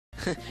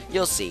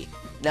You'll see.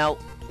 Now,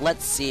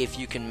 let's see if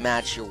you can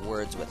match your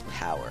words with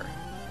power.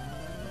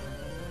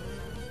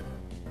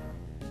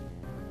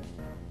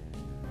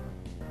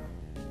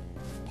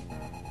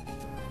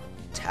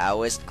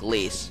 Taoist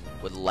Gleis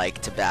would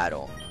like to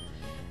battle.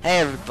 Hey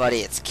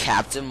everybody, it's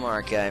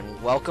CaptainMarkKa,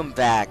 and welcome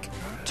back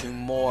to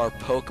more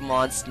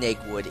Pokemon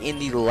Snakewood. In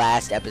the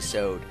last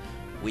episode,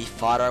 we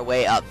fought our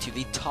way up to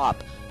the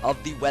top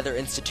of the Weather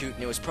Institute,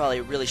 and it was probably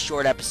a really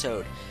short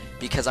episode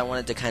because I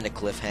wanted to kind of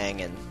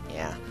cliffhang, and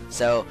yeah.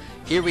 So,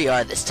 here we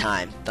are this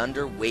time,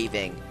 Thunder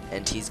waving,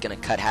 and he's gonna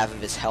cut half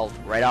of his health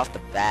right off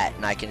the bat,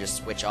 and I can just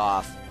switch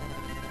off,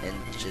 and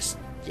just,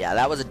 yeah,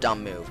 that was a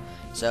dumb move.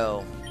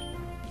 So,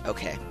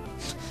 okay.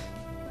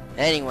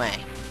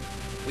 Anyway,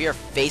 we are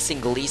facing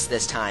Gleis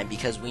this time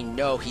because we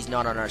know he's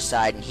not on our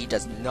side and he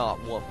does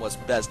not want what's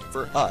best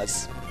for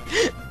us.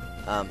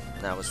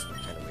 That was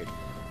kind of weird.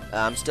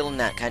 I'm still in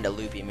that kind of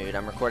loopy mood.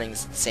 I'm recording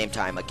this at the same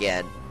time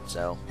again,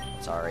 so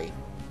sorry,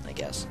 I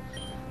guess.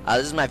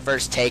 This is my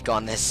first take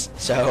on this,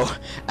 so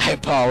I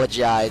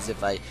apologize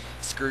if I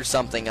screw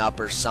something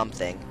up or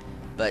something.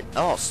 But,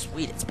 oh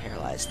sweet, it's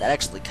paralyzed. That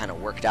actually kind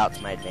of worked out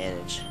to my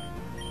advantage.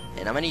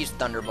 And I'm going to use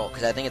Thunderbolt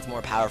because I think it's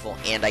more powerful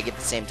and I get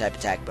the same type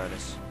attack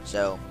bonus.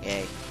 So,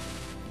 yay.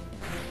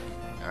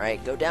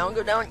 Alright, go down,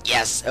 go down.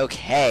 Yes,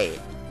 okay.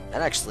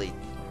 That actually...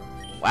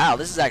 Wow,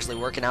 this is actually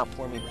working out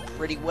for me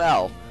pretty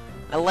well.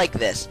 I like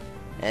this.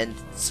 And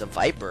it's a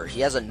Viper.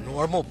 He has a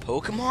normal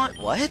Pokemon?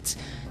 What?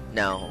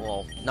 No,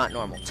 well, not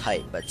normal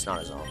type, but it's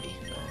not a zombie.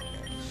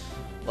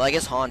 Well, I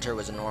guess Haunter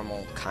was a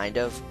normal, kind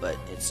of, but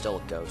it's still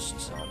a ghost,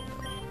 so I don't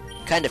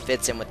know. Kind of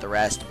fits in with the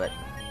rest, but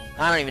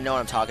I don't even know what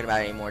I'm talking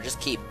about anymore.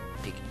 Just keep,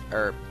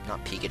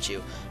 not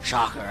Pikachu,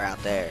 Shocker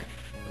out there.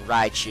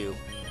 Raichu,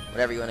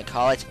 whatever you want to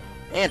call it,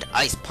 and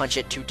Ice Punch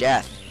it to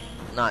death.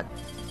 Not,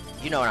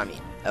 you know what I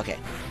mean. Okay.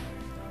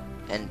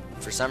 And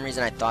for some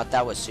reason I thought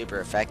that was super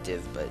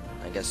effective, but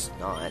I guess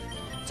not.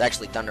 It's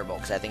actually Thunderbolt,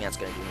 because I think that's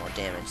going to do more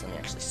damage. Let me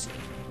actually see.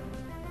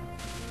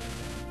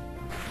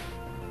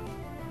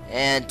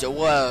 And,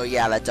 whoa,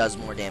 yeah, that does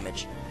more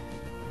damage.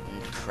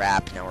 And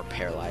crap, now we're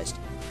paralyzed.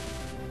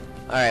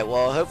 Alright,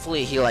 well,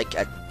 hopefully he, like,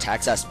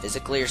 attacks us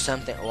physically or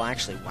something. Well,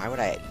 actually, why would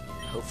I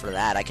hope for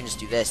that? I can just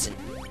do this, and...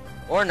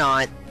 Or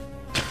not.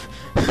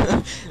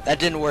 That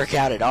didn't work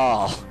out at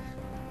all.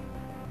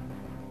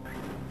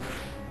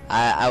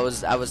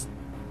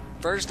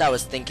 First I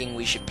was thinking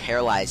we should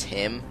paralyze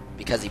him,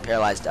 because he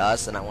paralyzed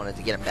us, and I wanted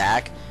to get him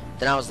back.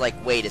 Then I was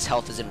like, wait, his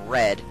health is in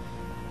red.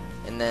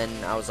 And then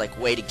I was like,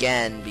 wait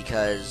again,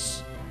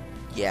 because,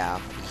 yeah,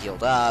 he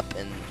healed up,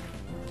 and...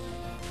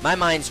 My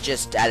mind's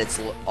just at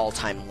its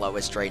all-time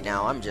lowest right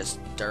now. I'm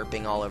just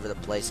derping all over the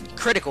place.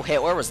 Critical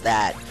hit, where was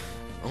that?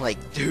 Like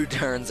 2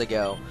 turns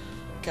ago.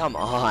 Come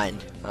on.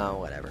 Oh,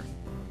 whatever.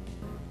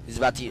 He's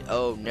about to...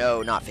 Oh,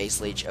 no, not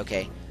Face Leech.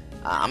 Okay.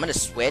 I'm going to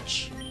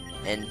switch.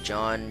 And,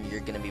 John,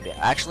 you're going to be bait.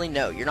 Actually,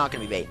 no, you're not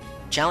going to be bait.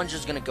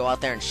 Challenger's going to go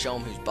out there and show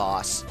him who's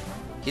boss.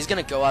 He's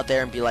going to go out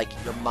there and be like,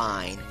 you're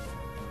mine.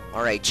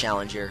 Alright,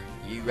 Challenger.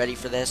 You ready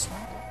for this?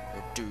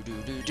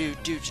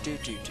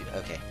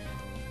 Okay.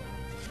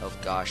 Oh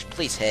gosh,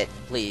 please hit,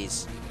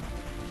 please.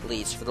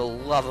 Please, for the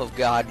love of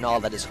God and all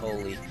that is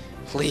holy.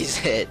 Please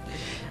hit.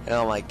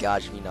 Oh my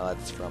gosh, you know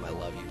that's from I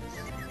love you.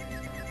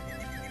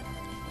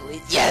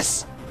 Please.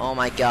 Yes! Oh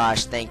my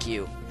gosh, thank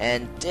you.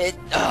 And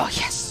oh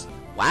yes!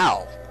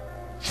 Wow.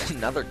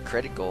 Another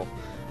critical.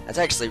 That's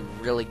actually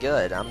really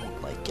good.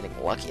 I'm like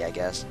getting lucky, I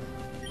guess.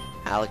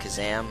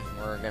 Alakazam,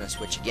 we're gonna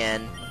switch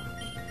again.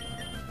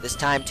 This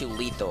time to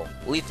Lethal.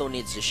 Lethal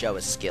needs to show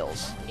his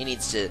skills. He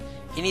needs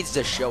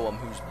to show him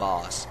who's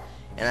boss.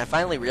 And I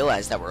finally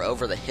realized that we're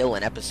over the hill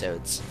in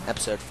episodes.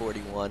 Episode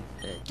 41.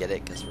 Get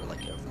it? Because we're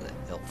like over the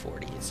hill.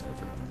 40 is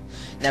over.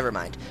 Never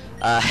mind.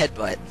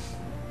 Headbutt.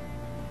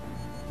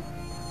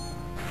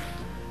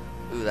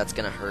 Ooh, that's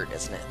gonna hurt,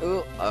 isn't it?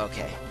 Ooh,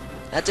 okay.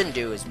 That didn't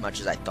do as much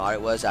as I thought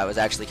it was. I was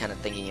actually kind of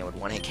thinking it would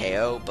one-hit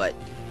KO, but...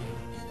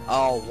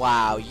 Oh,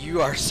 wow.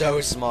 You are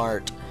so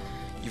smart.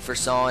 You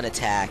foresaw an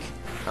attack.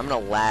 I'm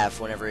gonna laugh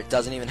whenever it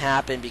doesn't even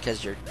happen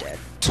because you're dead.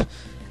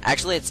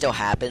 Actually, it still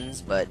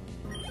happens, but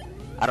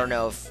I don't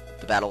know if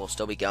the battle will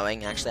still be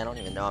going. Actually, I don't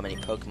even know how many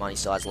Pokemon he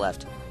still has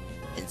left.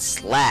 And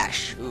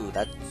Slash. Ooh,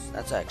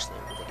 that's actually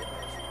a really good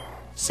move.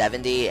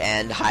 70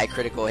 and high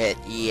critical hit.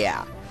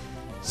 Yeah.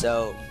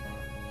 So,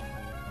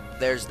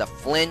 there's the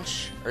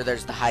flinch, or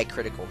there's the high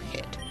critical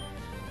hit.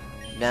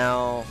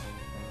 Now,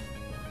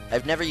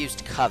 I've never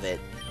used Covet,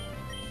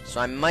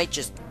 so I might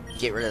just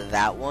get rid of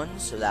that one,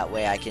 so that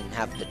way I can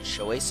have the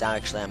choice.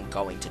 Actually, I'm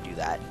going to do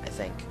that, I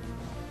think.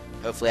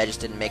 Hopefully I just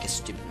didn't make a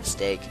stupid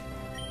mistake.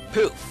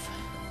 Poof!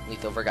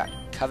 Lethal forgot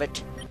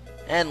Covet,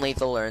 and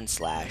Lethal learned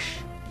Slash.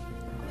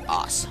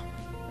 Awesome.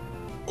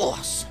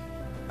 Awesome.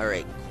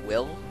 Alright,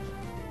 Quill.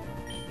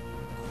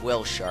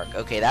 Quill Shark.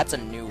 Okay, that's a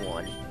new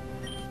one.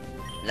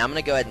 And I'm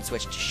gonna go ahead and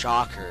switch to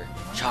Shocker.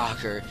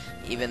 Shocker,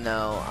 even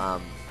though, I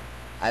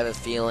have a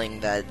feeling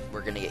that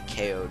we're gonna get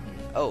KO'd.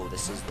 Oh,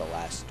 this is the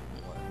last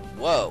one.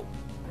 Whoa!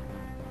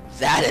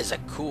 That is a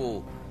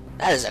cool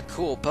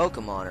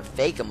Pokemon, or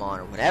Fakeamon,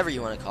 or whatever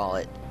you want to call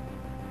it.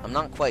 I'm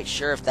not quite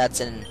sure if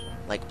that's in,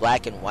 like,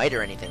 black and white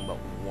or anything, but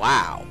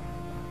wow.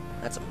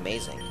 That's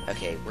amazing.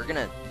 Okay, we're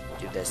gonna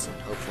do this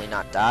and hopefully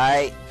not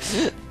die.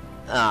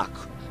 Ah,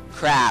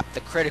 crap.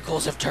 The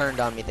criticals have turned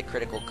on me. The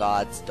critical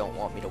gods don't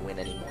want me to win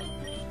anymore.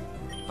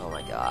 Oh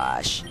my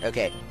gosh.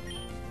 Okay.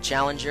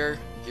 Challenger,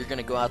 you're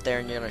gonna go out there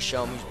and you're gonna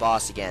show him who's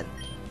boss again.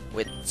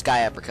 With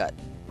Sky Uppercut.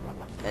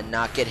 And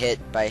not get hit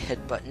by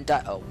headbutt and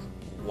die. Oh,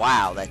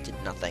 wow. That did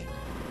nothing.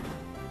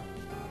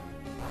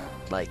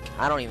 Like,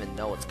 I don't even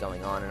know what's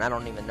going on. And I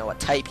don't even know what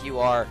type you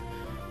are.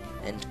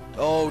 And,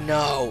 oh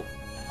no.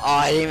 Oh,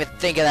 I didn't even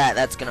think of that.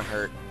 That's gonna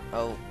hurt.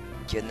 Oh,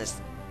 goodness.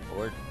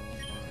 Lord.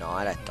 No,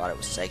 I thought it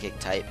was psychic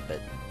type, but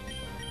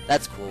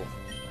that's cool.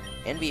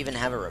 And we even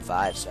have a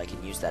revive, so I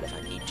can use that if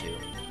I need to.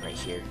 Right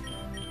here.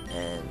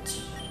 And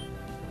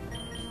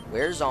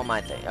where's all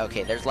my thing?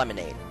 Okay, there's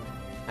lemonade.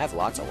 I have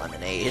lots of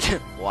lemonade.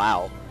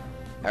 Wow.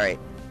 Alright.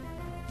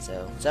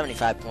 So,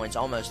 75 points,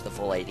 almost the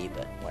full 80,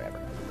 but whatever.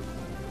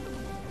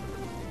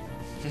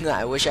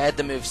 I wish I had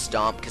the move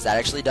Stomp, because that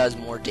actually does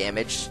more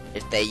damage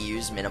if they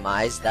use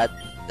Minimize. I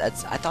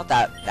thought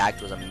that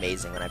fact was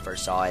amazing when I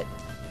first saw it.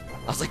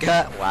 I was like,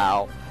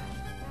 wow.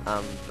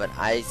 But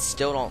I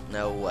still don't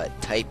know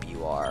what type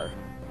you are.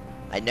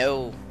 I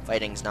know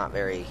fighting's not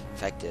very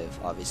effective,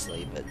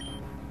 obviously, but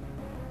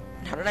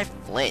how did I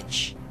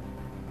flinch?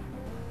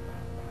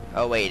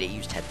 Oh wait, it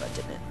used headbutt,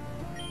 didn't it?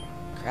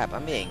 Crap,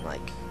 I'm being,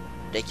 like,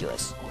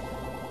 ridiculous.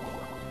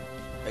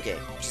 Okay.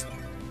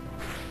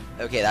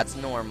 Okay, that's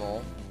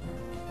normal.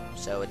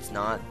 So it's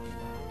not...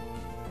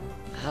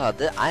 Oh,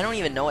 I don't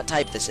even know what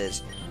type this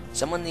is.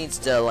 Someone needs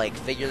to, like,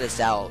 figure this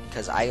out,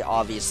 because I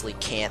obviously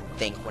can't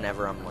think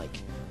whenever I'm, like,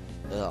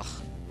 ugh.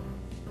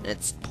 And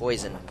it's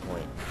poison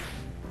point.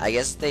 I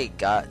guess they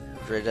got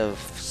rid of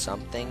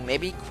something.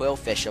 Maybe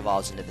Quillfish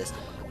evolves into this.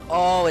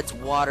 Oh, it's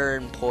water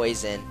and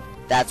poison.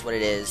 That's what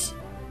it is.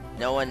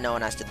 No one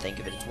has to think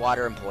of it. It's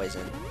water and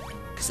poison.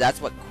 Because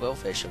that's what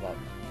Quillfish evolved.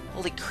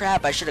 Holy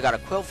crap, I should have got a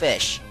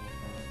Quillfish.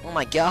 Oh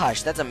my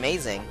gosh, that's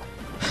amazing.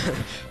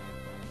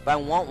 But I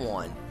want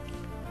one.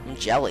 I'm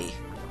jelly.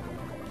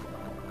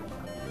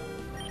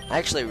 I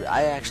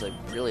actually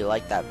really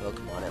like that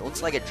Pokemon. It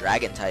looks like a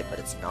dragon type, but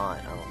it's not.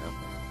 I don't know.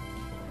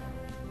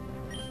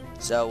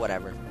 So,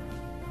 whatever.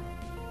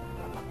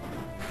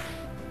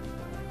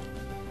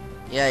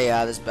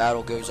 Yeah, this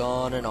battle goes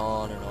on and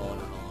on and on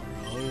and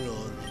on and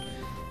on.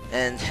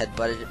 And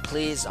headbutted it,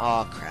 please.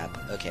 Oh crap.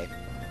 Okay.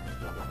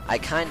 I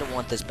kind of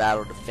want this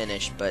battle to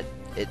finish, but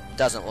it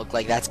doesn't look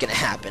like that's gonna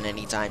happen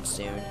anytime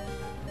soon.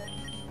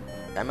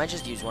 I might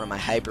just use one of my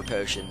hyper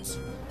potions,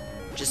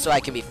 just so I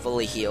can be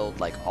fully healed,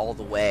 like all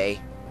the way.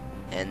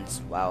 And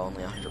wow,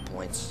 only 100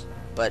 points.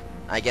 But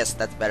I guess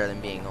that's better than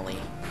being only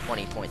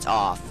 20 points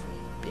off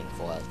and being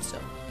full health. So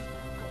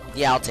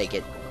yeah, I'll take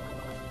it.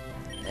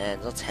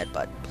 And let's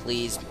headbutt.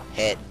 Please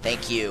hit.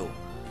 Thank you.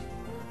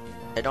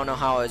 I don't know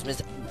how I was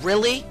missing.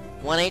 Really?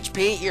 1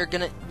 HP? You're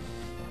gonna...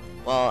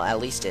 Well, at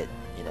least it,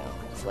 you know,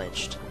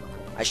 flinched.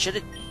 I should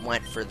have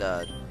went for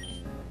the...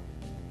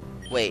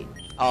 Wait.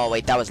 Oh,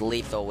 wait, that was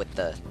lethal with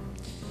the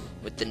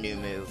new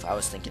move. I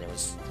was thinking it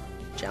was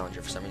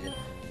Challenger for some reason.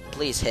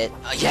 Please hit.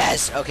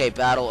 Yes! Okay,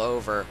 battle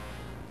over.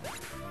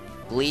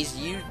 Gleis,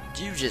 you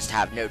just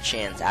have no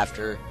chance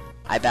after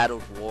I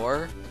battled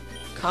War.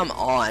 Come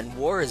on,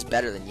 War is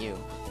better than you.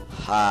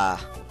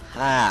 Ha.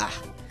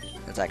 Ha.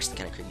 That's actually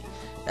kind of creepy.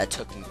 That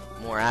took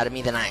more out of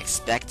me than I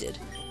expected.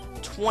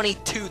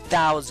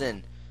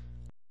 22,000.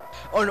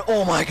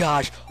 Oh my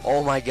gosh.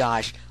 Oh my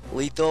gosh.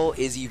 Lethal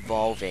is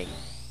evolving.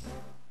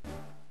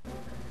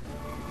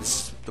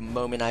 This is the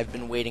moment I've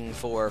been waiting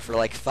for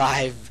like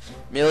 5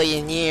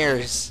 million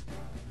years.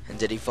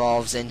 And it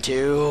evolves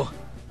into...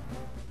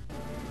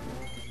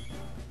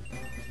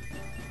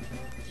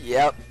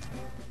 Yep.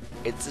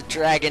 It's a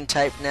dragon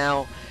type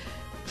now.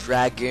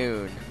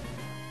 Dragoon.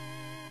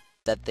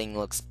 That thing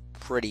looks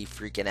pretty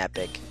freaking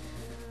epic.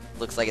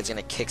 Looks like it's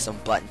gonna kick some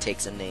butt and take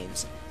some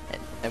names.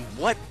 And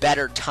what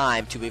better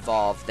time to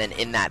evolve than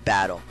in that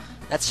battle?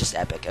 That's just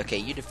epic. Okay,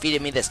 you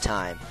defeated me this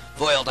time.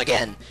 Foiled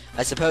again.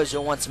 I suppose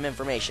you'll want some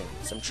information.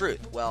 Some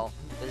truth. Well,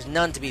 there's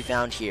none to be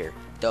found here.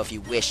 Though if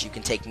you wish, you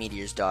can take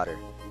Meteor's daughter.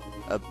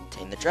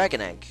 Obtain the dragon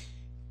egg.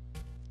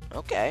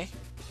 Okay.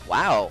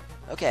 Wow.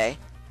 Okay.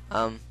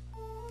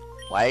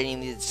 Why did he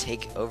need to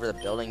take over the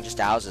building just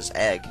to house this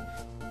egg?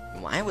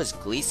 Why was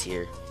Gleis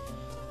here?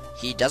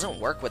 He doesn't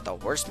work with the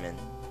horsemen.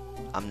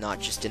 I'm not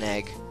just an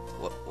egg.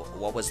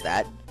 What was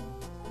that?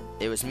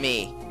 It was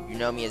me. You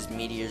know me as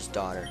Meteor's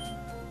daughter.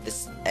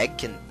 This egg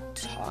can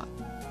talk.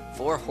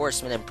 4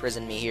 horsemen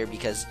imprisoned me here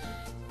because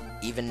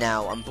even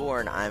now,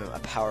 unborn, I'm a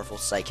powerful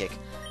psychic.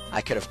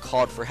 I could have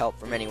called for help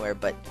from anywhere,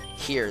 but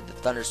here, the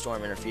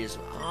thunderstorm interferes.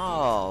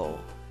 Oh.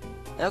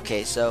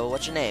 Okay, so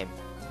what's your name?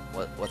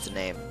 What's the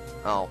name?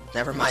 Oh,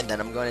 never mind then.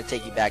 I'm going to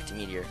take you back to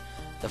Meteor.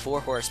 The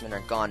 4 horsemen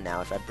are gone now.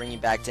 If I bring you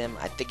back to him,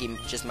 I think he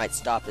just might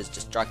stop his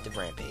destructive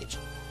rampage.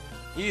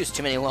 You use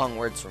too many long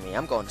words for me.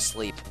 I'm going to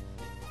sleep.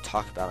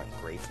 Talk about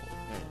ungrateful.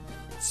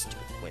 Stupid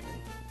women.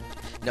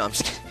 No, I'm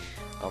just kidding.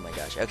 Oh my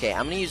gosh. Okay,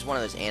 I'm going to use one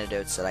of those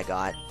antidotes that I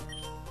got.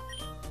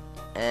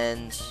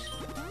 And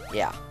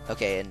yeah,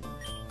 okay, and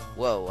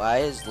whoa,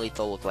 why does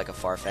Lethal look like a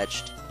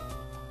Farfetch'd?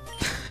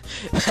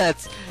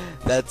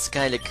 that's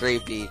kind of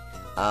creepy.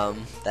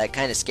 That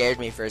kind of scared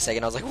me for a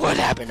second. I was like, what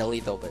happened to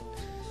Lethal? But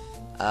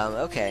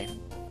okay.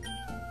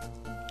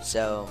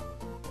 So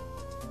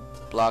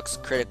blocks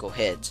critical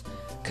hits,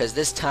 because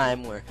this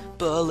time we're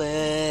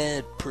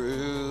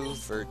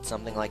bulletproof or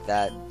something like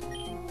that.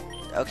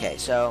 Okay,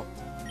 so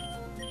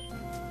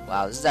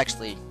wow, this is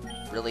actually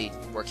really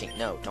working.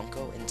 No, don't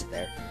go into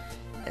there.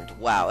 And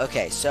wow,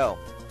 okay, so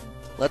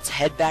let's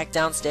head back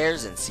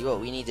downstairs and see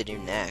what we need to do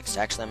next.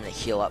 Actually, I'm gonna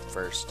heal up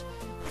first.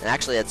 And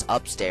actually, that's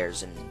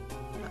upstairs, and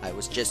I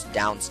was just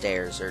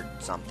downstairs or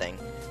something,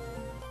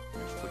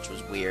 which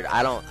was weird.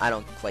 I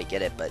don't quite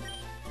get it, but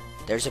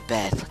there's a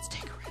bed. Let's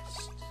take a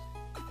rest.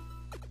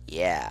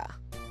 Yeah.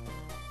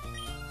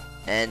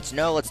 And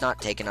no, let's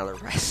not take another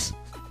rest.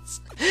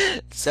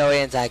 So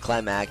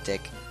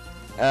anticlimactic.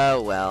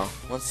 Oh well,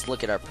 let's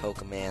look at our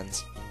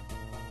Pokemons.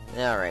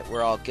 Alright,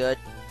 we're all good.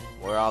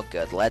 We're all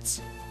good.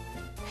 Let's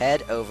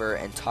head over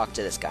and talk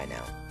to this guy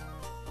now.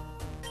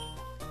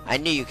 I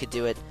knew you could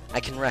do it. I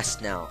can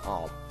rest now.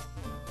 Oh,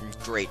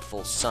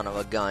 grateful son of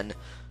a gun.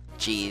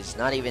 Jeez,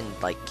 not even,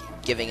 like,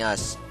 giving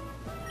us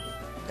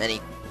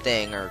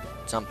anything or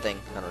something.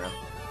 I don't know.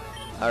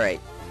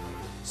 Alright,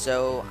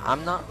 so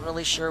I'm not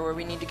really sure where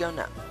we need to go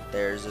now.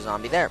 There's a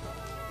zombie there.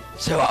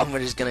 So I'm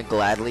just gonna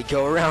gladly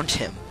go around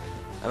him.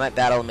 I might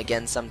battle him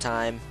again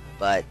sometime,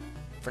 but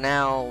for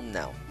now,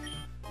 no.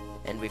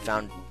 And we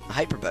found a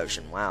Hyper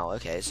Potion. Wow,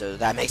 okay, so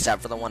that makes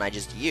up for the one I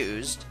just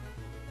used.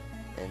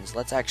 And so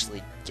let's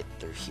actually get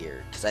through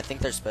here, because I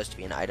think there's supposed to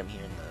be an item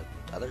here in the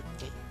other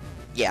game.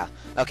 Yeah,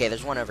 okay,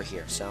 there's one over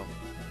here, so.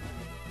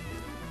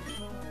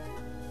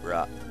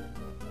 Bruh.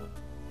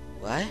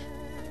 What?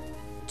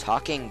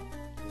 Talking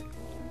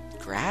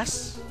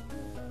grass?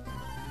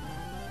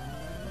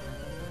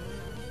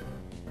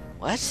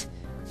 What?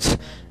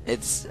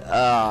 It's,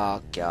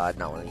 oh god,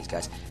 not one of these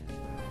guys.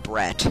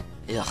 Brett.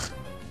 Ugh.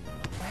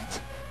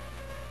 Brett?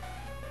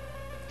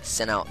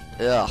 Sent out,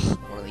 ugh,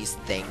 one of these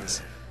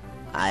things.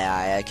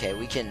 Okay,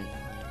 we can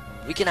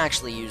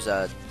actually use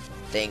a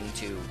thing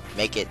to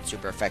make it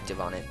super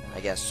effective on it, I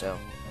guess, so.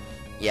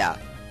 Yeah.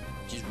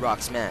 Use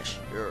Rock Smash.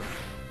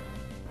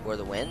 Or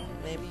the wind,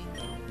 maybe?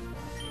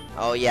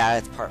 Oh yeah,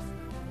 it's part,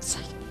 it's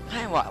like,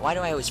 why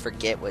do I always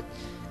forget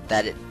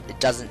that it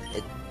doesn't,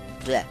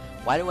 bleh.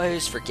 Why do I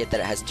always forget that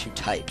it has two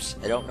types?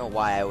 I don't know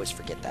why I always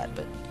forget that,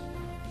 but...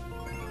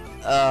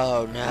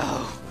 Oh,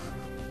 no.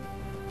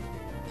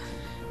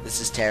 This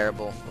is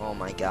terrible. Oh,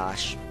 my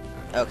gosh.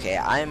 Okay,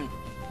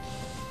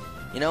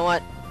 you know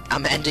what?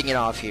 I'm ending it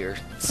off here.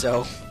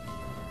 So,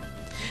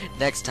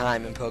 next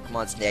time in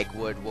Pokemon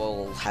Snakewood,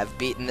 we'll have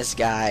beaten this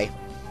guy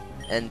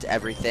and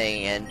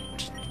everything, and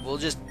we'll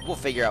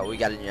figure out what we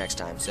gotta do next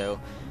time. So,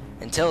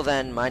 until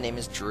then, my name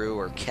is Drew,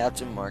 or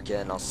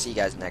CaptainMarkKa, and I'll see you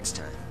guys next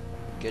time.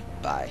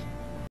 Goodbye.